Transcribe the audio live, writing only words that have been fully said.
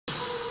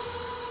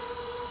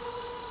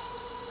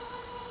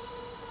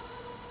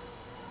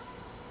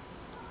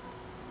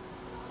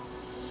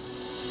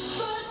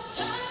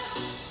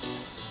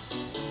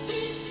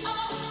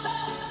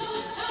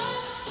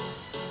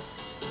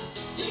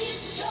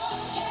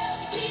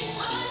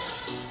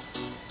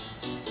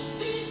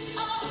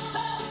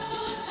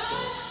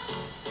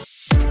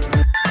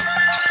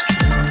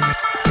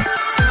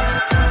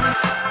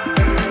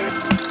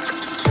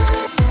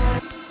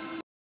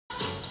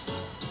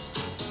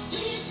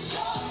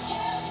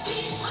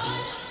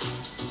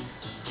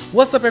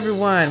What's up,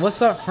 everyone?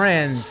 What's up,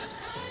 friends?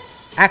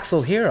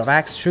 Axel here of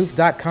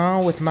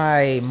Axetruth.com with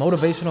my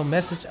motivational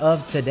message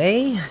of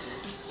today.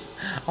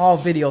 All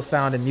video,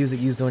 sound, and music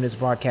used during this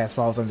broadcast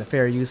falls under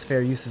fair use.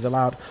 Fair use is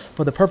allowed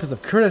for the purpose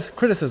of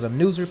criticism,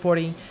 news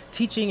reporting,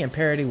 teaching, and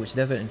parody, which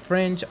doesn't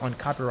infringe on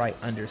copyright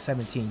under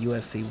 17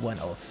 USC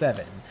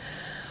 107.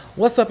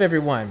 What's up,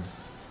 everyone?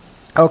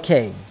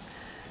 Okay,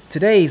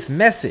 today's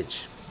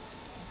message.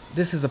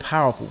 This is a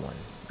powerful one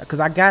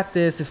because I got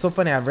this. It's so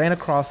funny. I ran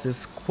across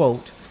this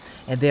quote,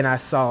 and then I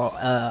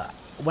saw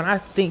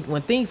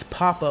when things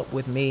pop up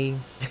with me,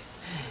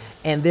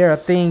 and there are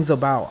things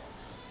about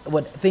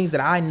things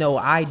that I know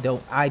I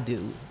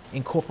do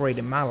incorporate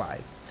in my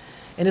life,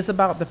 and it's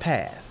about the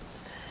past,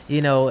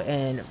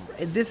 and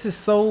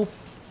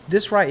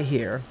this right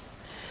here,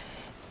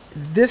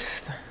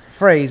 this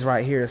phrase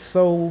right here is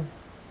so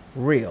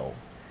real.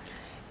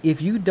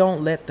 If you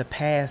don't let the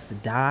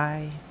past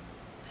die,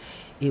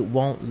 it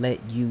won't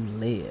let you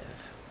live.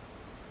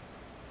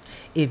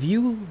 If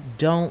you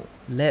don't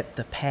let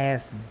the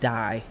past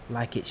die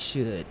like it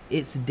should,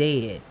 it's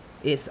dead.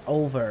 It's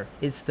over.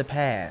 It's the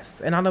past.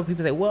 And I know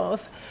people say, well,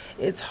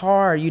 it's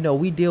hard.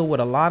 We deal with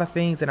a lot of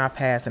things in our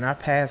past, and our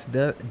past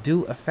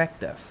do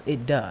affect us.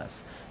 It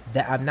does.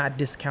 I'm not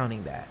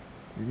discounting that.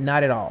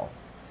 Not at all.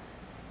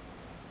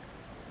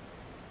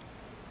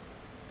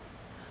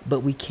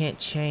 But we can't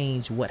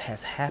change what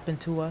has happened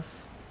to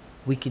us.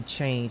 We can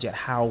change at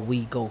how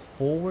we go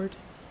forward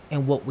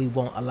and what we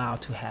won't allow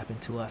to happen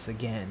to us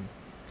again.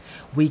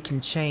 We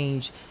can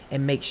change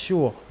and make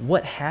sure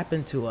what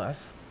happened to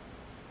us,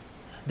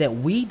 that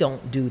we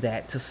don't do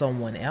that to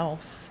someone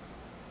else.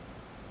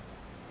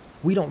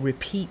 We don't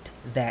repeat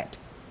that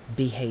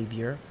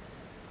behavior.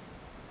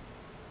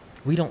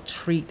 We don't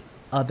treat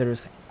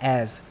others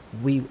as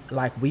we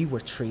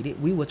were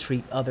treated. We will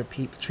treat other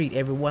people, treat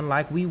everyone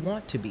like we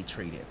want to be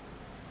treated.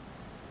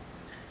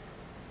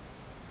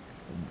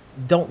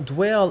 Don't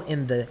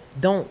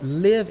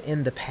live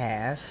in the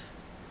past.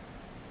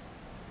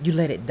 You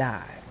let it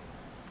die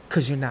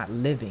because you're not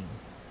living.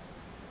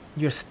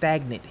 You're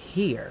stagnant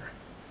here.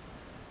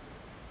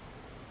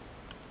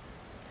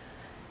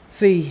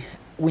 See,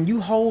 when you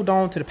hold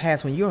on to the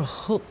past, when you're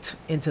hooked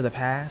into the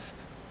past,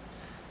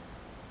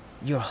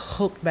 you're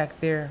hooked back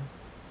there.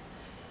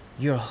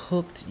 You're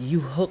hooked. You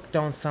hooked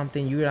on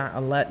something. You're not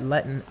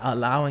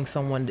allowing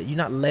someone. You're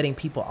not letting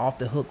people off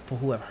the hook for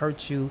who have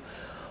hurt you,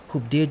 who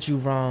did you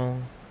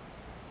wrong.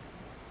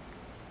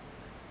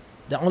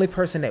 The only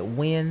person that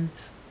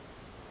wins,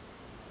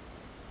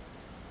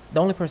 the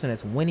only person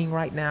that's winning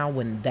right now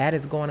when that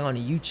is going on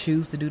and you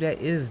choose to do that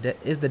is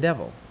the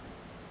devil,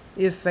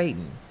 is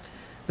Satan.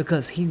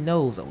 Because he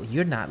knows, oh,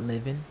 you're not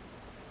living.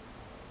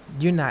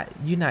 You're not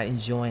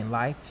enjoying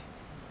life.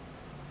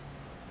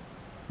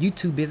 You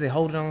too busy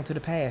holding on to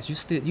the past.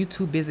 You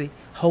too busy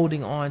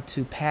holding on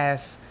to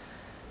past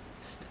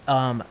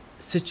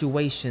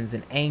situations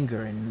and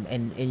anger,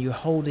 and you're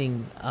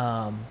holding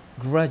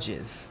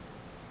grudges.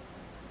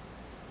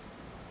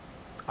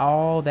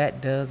 All that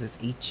does is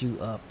eat you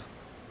up.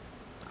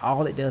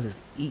 All it does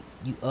is eat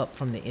you up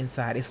from the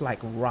inside. It's like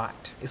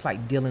rot. It's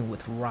like dealing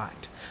with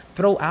rot.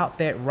 Throw out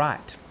that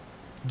rot.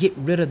 Get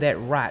rid of that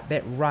rot.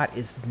 That rot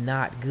is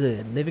not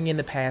good. Living in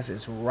the past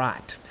is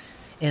rot.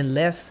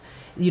 Unless,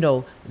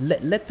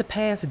 let the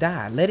past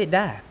die. Let it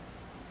die.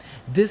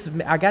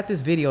 I got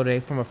this video today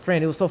from a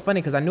friend. It was so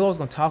funny because I knew I was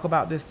going to talk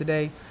about this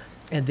today.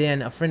 And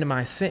then a friend of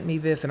mine sent me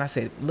this, and I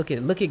said, look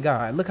at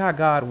God. Look how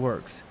God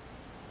works.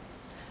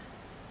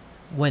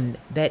 When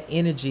that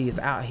energy is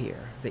out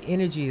here, the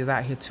energy is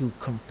out here to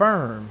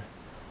confirm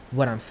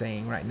what I'm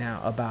saying right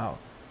now about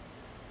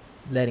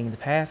letting the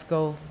past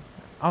go,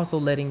 also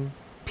letting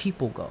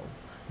people go,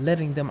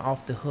 letting them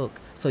off the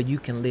hook so you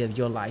can live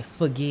your life,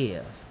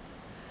 forgive,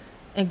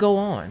 and go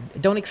on.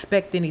 Don't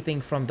expect anything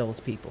from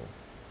those people.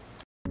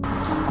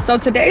 So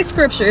today's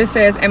scripture, it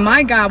says, and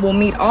my God will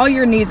meet all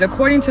your needs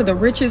according to the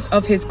riches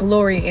of his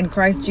glory in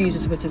Christ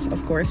Jesus, which is,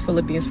 of course,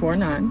 Philippians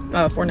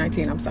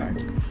 4:19, I'm sorry.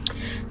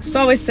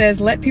 So it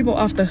says, let people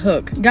off the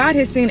hook. God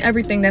has seen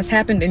everything that's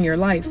happened in your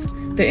life.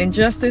 The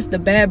injustice, the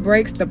bad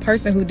breaks, the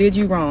person who did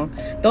you wrong.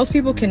 Those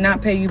people cannot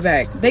pay you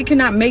back. They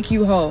cannot make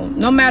you whole.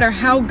 No matter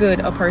how good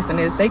a person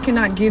is, they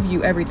cannot give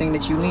you everything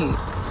that you need.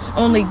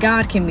 Only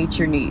God can meet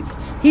your needs.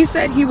 He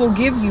said he will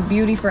give you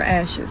beauty for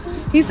ashes.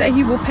 He said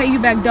he will pay you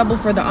back double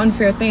for the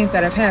unfair things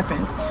that have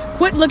happened.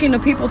 Quit looking to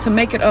people to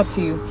make it up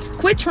to you.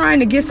 Quit trying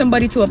to get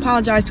somebody to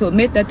apologize, to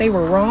admit that they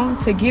were wrong,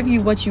 to give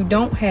you what you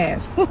don't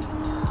have.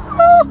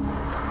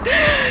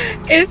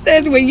 It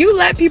says when you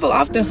let people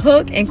off the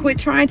hook and quit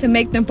trying to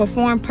make them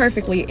perform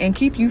perfectly and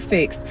keep you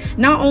fixed,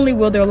 not only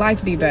will their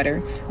life be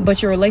better, but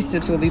your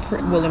relationships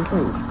will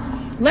improve.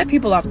 Let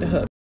people off the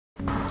hook.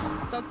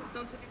 I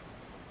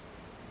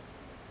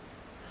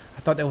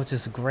thought that was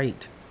just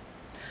great.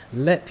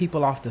 Let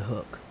people off the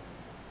hook.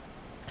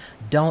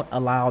 Don't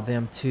allow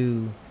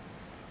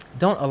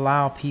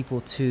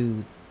people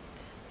to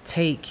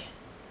take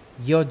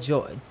your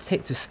joy,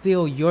 to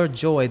steal your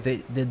joy,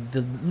 the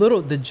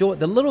little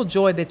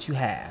joy that you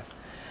have.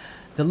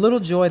 The little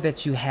joy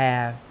that you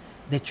have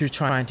that you're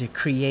trying to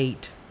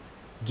create,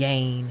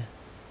 gain.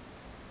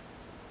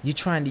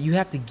 You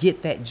have to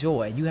get that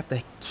joy. You have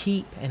to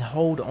keep and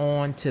hold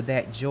on to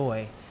that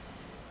joy.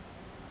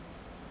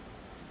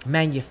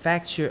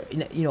 Manufacture,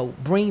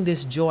 bring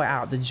this joy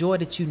out, the joy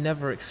that you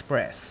never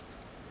expressed.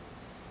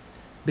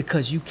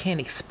 Because you can't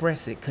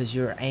express it because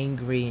you're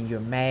angry and you're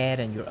mad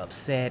and you're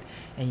upset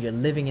and you're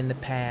living in the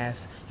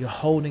past. You're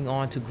holding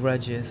on to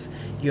grudges.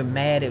 You're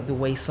mad at the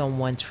way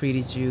someone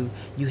treated you.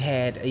 You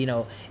had,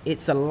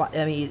 it's a lot.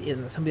 I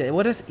mean,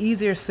 what is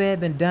easier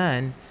said than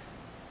done?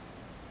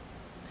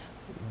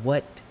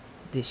 What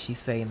did she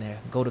say in there?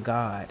 Go to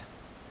God.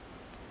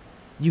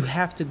 You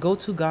have to go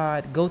to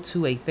God, go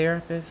to a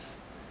therapist,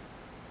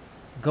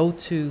 go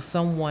to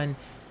someone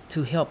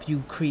to help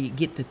you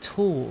get the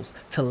tools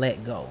to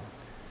let go.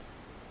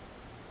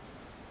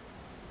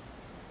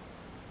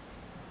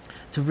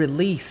 To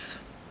release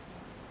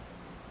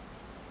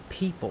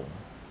people.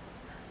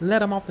 Let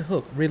them off the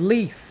hook.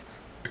 Release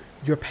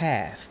your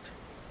past.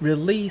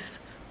 Release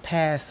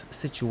past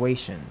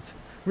situations.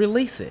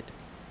 Release it.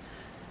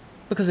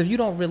 Because if you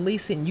don't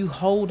release it and you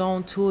hold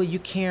on to it, you're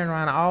carrying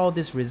around all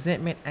this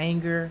resentment,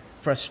 anger,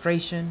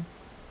 frustration.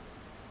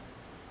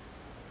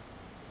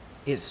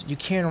 You're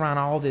carrying around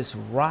all this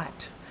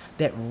rot.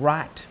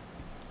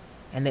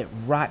 And that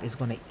rot is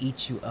going to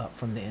eat you up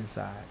from the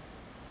inside.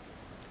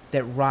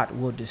 That rot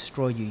will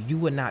destroy you. You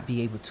will not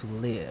be able to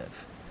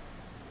live.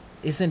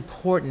 It's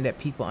important that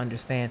people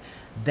understand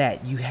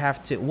that you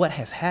have to, what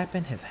has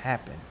happened has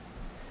happened.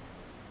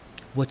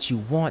 What you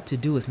want to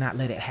do is not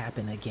let it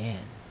happen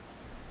again.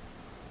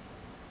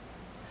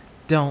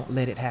 Don't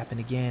let it happen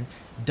again.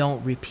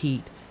 Don't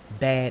repeat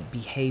bad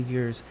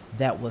behaviors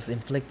that was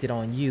inflicted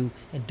on you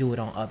and do it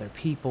on other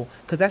people,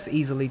 because that's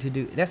easily to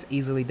do. That's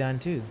easily done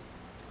too.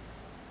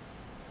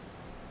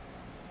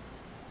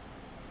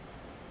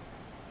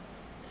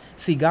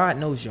 See, God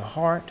knows your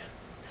heart.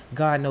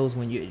 God knows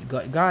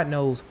God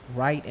knows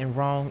right and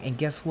wrong. And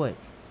guess what?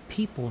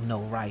 People know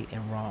right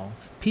and wrong.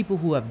 People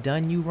who have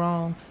done you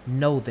wrong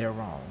know they're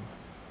wrong.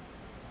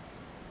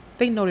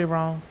 They know they're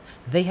wrong.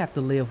 They have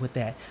to live with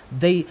that.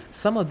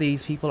 Some of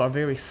these people are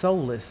very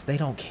soulless. They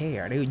don't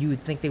care. You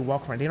would think they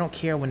walk around. They don't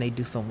care when they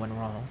do someone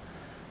wrong.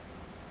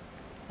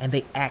 And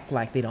they act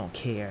like they don't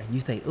care.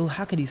 You think, oh,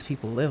 how can these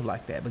people live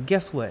like that? But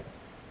guess what?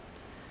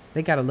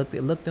 They got to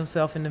look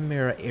themselves in the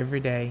mirror every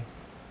day.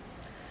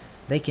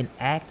 They can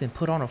act and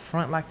put on a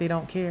front like they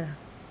don't care,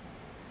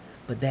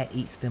 but that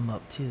eats them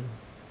up too,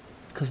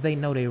 because they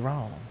know they're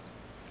wrong.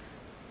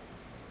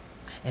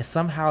 And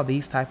somehow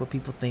these type of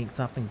people think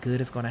something good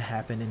is going to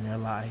happen in their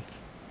life.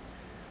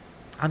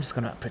 I'm just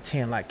going to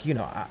pretend like,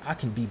 I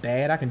can be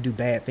bad. I can do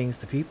bad things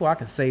to people. I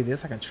can say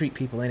this. I can treat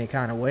people any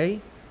kind of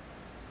way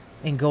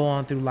and go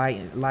on through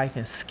life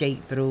and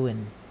skate through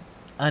and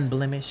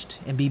unblemished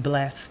and be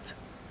blessed.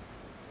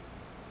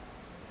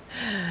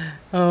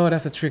 Oh,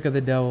 that's a trick of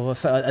the devil.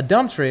 So a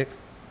dumb trick,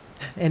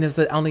 and it's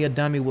that only a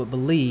dummy would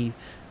believe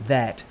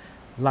that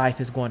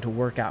life is going to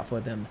work out for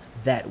them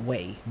that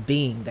way,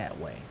 being that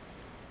way.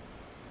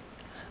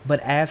 But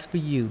as for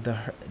you,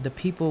 the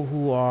people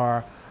who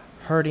are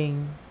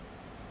hurting,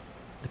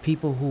 the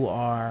people who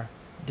are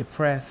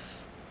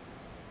depressed,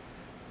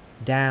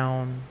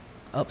 down,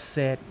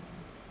 upset,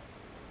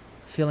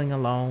 feeling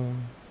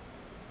alone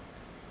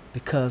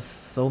because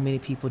so many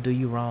people do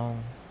you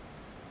wrong,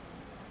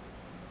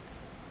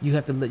 you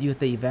have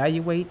to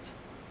evaluate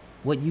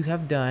what you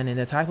have done and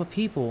the type of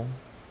people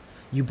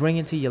you bring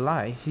into your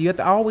life. You have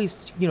to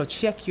always,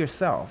 check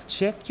yourself.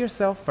 Check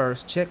yourself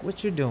first. Check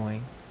what you're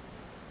doing.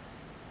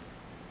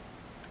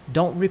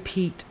 Don't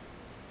repeat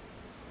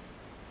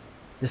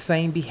the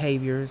same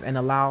behaviors and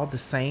allow the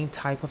same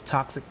type of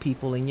toxic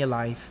people in your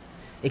life,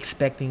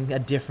 expecting a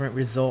different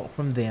result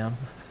from them.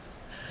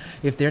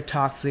 If they're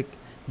toxic,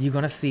 you're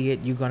going to see it.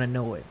 You're going to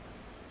know it.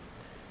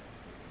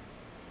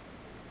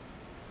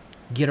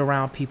 Get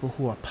around people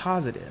who are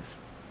positive,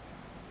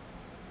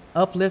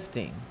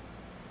 uplifting,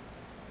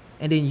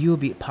 and then you'll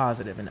be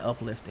positive and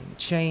uplifting.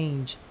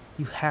 Change.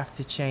 You have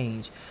to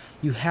change.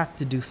 You have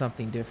to do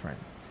something different.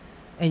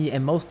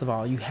 And most of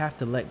all, you have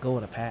to let go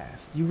of the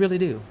past. You really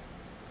do.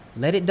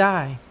 Let it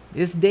die.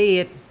 It's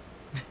dead.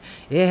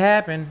 It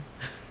happened.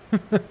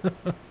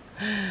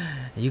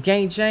 You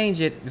can't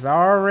change it. It's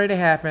already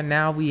happened.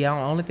 Now the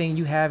only thing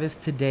you have is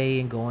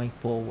today and going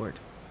forward,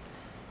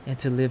 and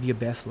to live your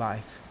best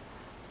life.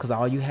 Because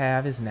all you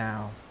have is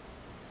now.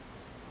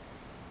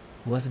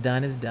 What's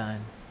done is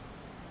done.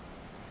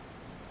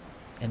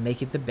 And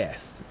make it the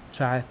best.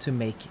 Try to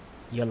make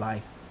your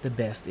life the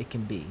best it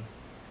can be.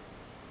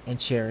 And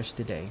cherish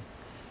today.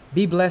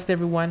 Be blessed,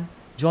 everyone.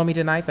 Join me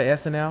tonight for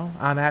SNL.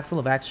 I'm Axel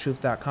of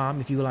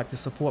Axetruth.com. If you would like to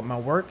support my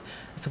work,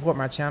 support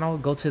my channel,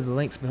 go to the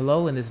links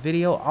below in this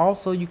video.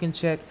 Also, you can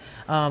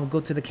go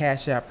to the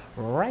Cash App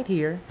right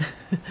here.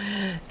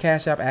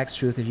 CashAp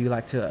Axetruth if you'd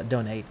like to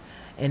donate.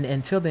 And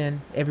until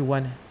then,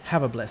 everyone,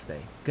 have a blessed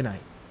day. Good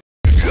night.